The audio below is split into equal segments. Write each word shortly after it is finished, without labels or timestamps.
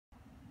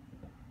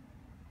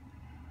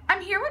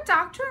here with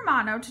Dr.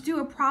 Romano to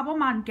do a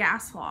problem on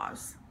gas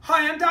laws.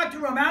 Hi, I'm Dr.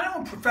 Romano,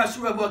 I'm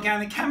professor of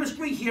organic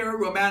chemistry here at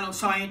Romano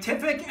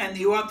Scientific and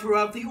the author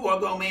of the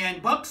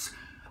Orgoman books.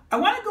 I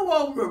want to go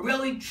over a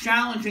really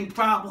challenging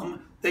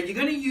problem that you're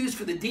going to use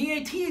for the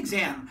DAT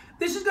exam.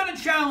 This is going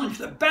to challenge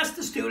the best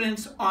of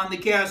students on the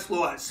gas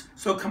laws.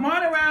 So come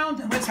on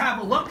around and let's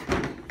have a look.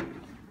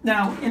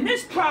 Now, in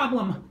this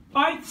problem,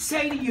 I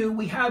say to you,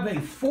 we have a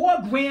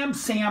 4-gram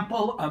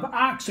sample of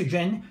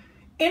oxygen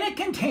in a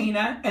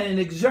container and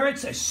it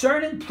exerts a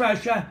certain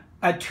pressure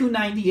at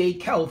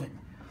 298 Kelvin.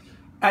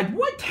 At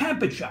what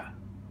temperature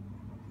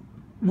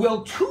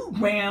will 2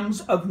 grams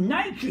of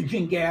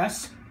nitrogen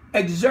gas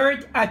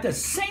exert at the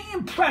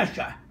same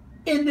pressure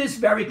in this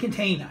very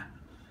container?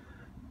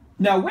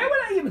 Now, where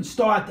would I even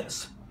start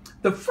this?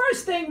 The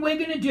first thing we're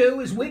going to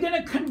do is we're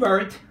going to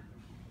convert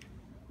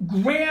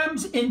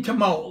grams into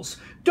moles.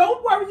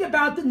 Don't worry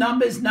about the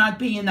numbers not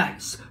being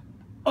nice.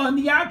 On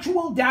the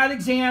actual DAT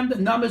exam, the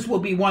numbers will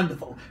be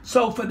wonderful.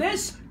 So for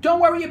this,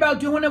 don't worry about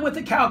doing it with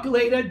a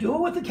calculator. Do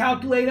it with a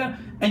calculator.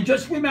 And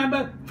just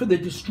remember, for the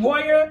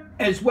Destroyer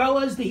as well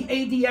as the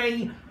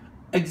ADA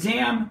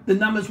exam, the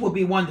numbers will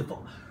be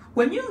wonderful.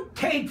 When you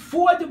take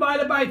 4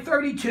 divided by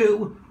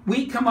 32,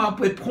 we come up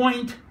with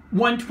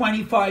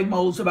 0.125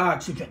 moles of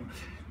oxygen.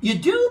 You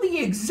do the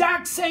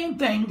exact same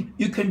thing.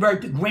 You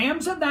convert the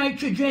grams of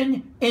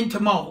nitrogen into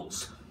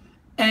moles.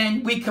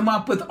 And we come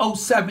up with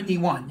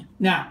 0.71.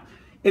 Now,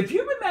 if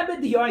you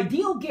remember, the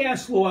ideal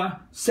gas law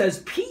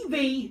says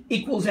PV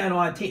equals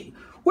nRT.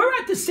 We're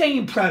at the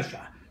same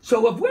pressure.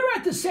 So if we're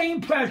at the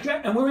same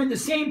pressure and we're in the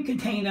same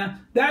container,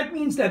 that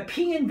means that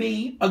P and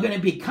V are going to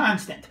be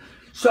constant.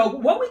 So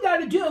what we got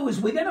to do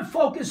is we're going to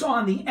focus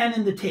on the N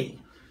and the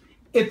T.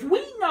 If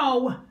we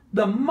know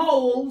the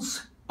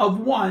moles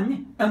of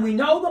one, and we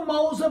know the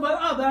moles of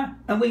another,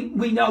 and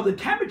we know the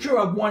temperature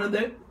of one of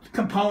the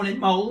component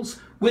moles,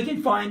 we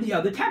can find the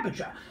other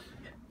temperature.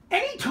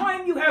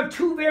 Anytime you have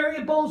 2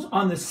 variables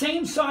on the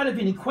same side of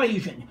an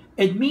equation,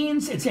 it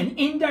means it's an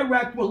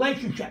indirect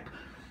relationship.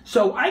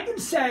 So I can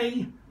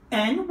say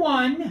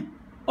N1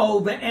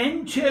 over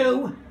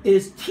N2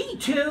 is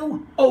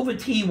T2 over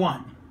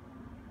T1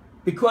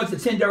 because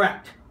it's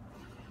indirect.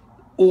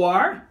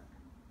 Or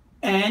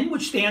N,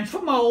 which stands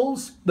for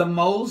moles, the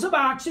moles of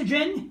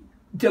oxygen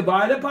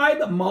divided by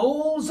the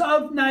moles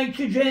of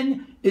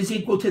nitrogen is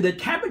equal to the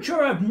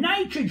temperature of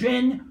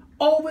nitrogen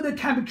over the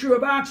temperature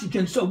of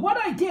oxygen. So what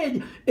I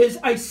did is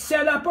I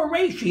set up a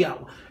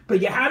ratio. But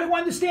you had to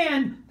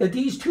understand that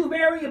these 2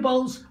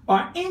 variables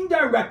are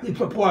indirectly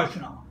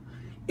proportional.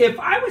 If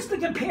I was to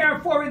compare,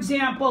 for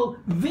example,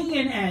 V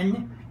and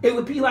N, it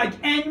would be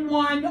like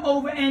N1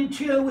 over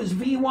N2 is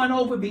V1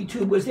 over V2,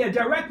 because they're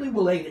directly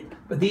related.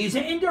 But these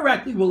are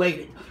indirectly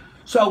related.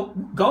 So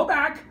go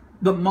back.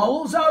 The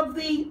moles of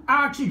the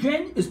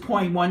oxygen is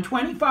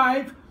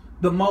 0.125.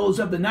 The moles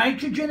of the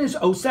nitrogen is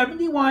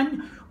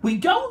 0.71. We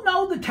don't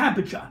know the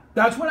temperature.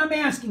 That's what I'm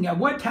asking. At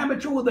what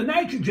temperature will the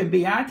nitrogen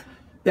be at?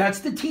 That's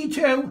the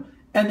T2.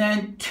 And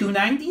then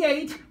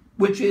 298,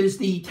 which is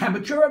the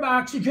temperature of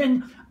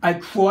oxygen. I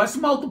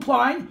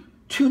cross-multiply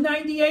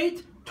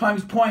 298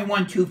 times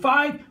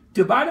 0.125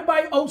 divided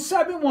by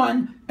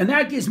 0.71, and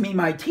that gives me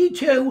my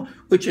T2,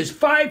 which is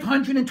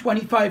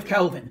 525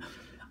 Kelvin.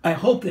 I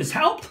hope this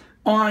helped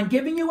on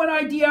giving you an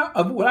idea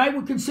of what I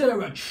would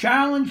consider a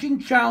challenging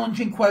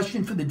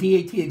question for the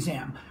DAT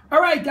exam.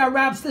 All right, that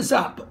wraps this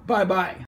up. Bye-bye.